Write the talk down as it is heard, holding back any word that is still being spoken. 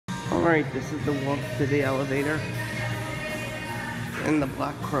Alright, this is the walk to the elevator. And the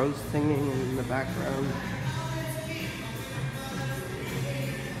black crows singing in the background.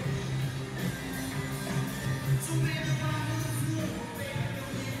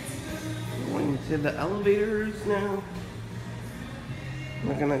 Going to the elevators now.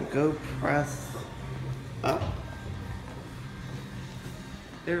 We're gonna go press up.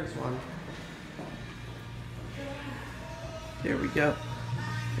 There's one. There we go.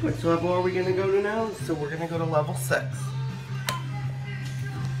 Which level are we gonna go to now? So we're gonna go to level 6.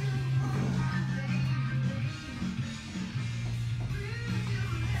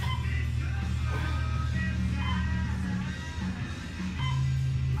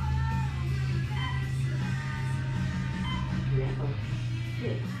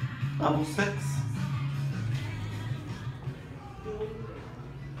 Level 6.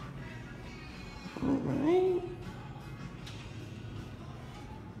 Alright.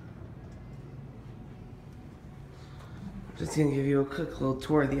 Just gonna give you a quick little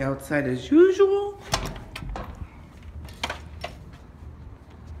tour of the outside as usual.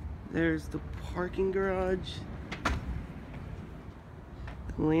 There's the parking garage.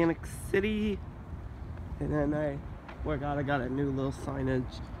 Atlantic City. And then I got a new little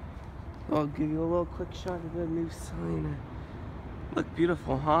signage. I'll give you a little quick shot of the new sign. Look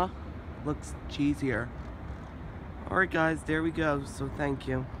beautiful, huh? Looks cheesier. Alright guys, there we go. So thank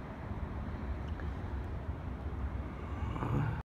you.